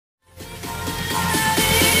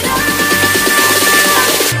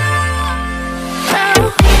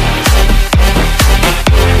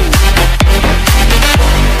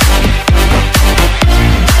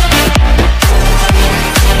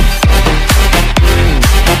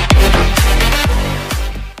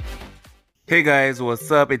Hey guys,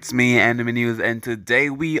 what's up? It's me, Anime News, and today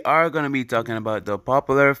we are gonna be talking about the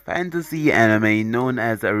popular fantasy anime known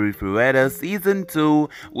as Arifureta Season 2,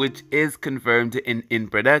 which is confirmed in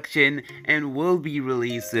production and will be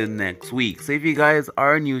releasing next week. So if you guys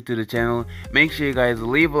are new to the channel, make sure you guys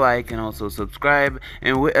leave a like and also subscribe.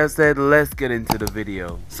 And with that said, let's get into the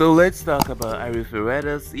video. So let's talk about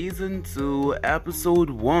Arifureta Season 2, Episode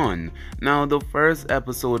 1. Now, the first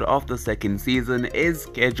episode of the second season is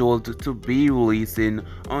scheduled to be releasing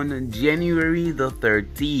on January the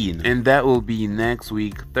 13th, and that will be next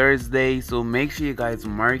week Thursday. So make sure you guys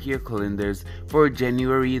mark your calendars for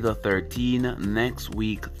January the 13th, next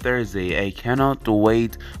week Thursday. I cannot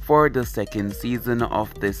wait for the second season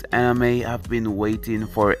of this anime. I've been waiting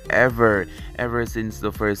forever, ever since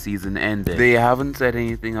the first season ended. They haven't said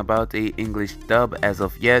anything about a English dub as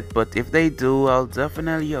of yet, but if they do, I'll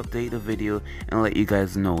definitely update the video and let you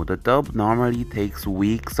guys know. The dub normally takes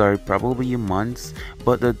weeks or probably months,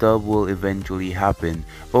 but the dub will eventually happen.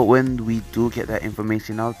 But when we do get that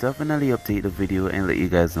information, I'll definitely update the video and let you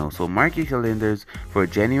guys know. So mark your calendars for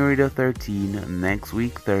January the 13th, next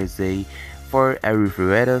week Thursday, for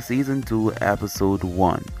Arifureta Season 2 Episode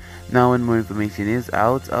 1. Now when more information is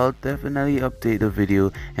out, I'll definitely update the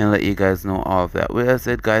video and let you guys know all of that. With that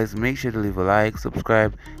said guys, make sure to leave a like,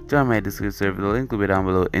 subscribe, join my Discord server, the link will be down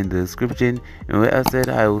below in the description. And with that said,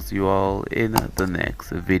 I will see you all in the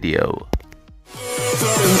next video. Over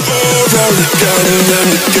and over, again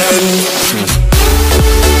and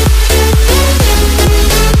again.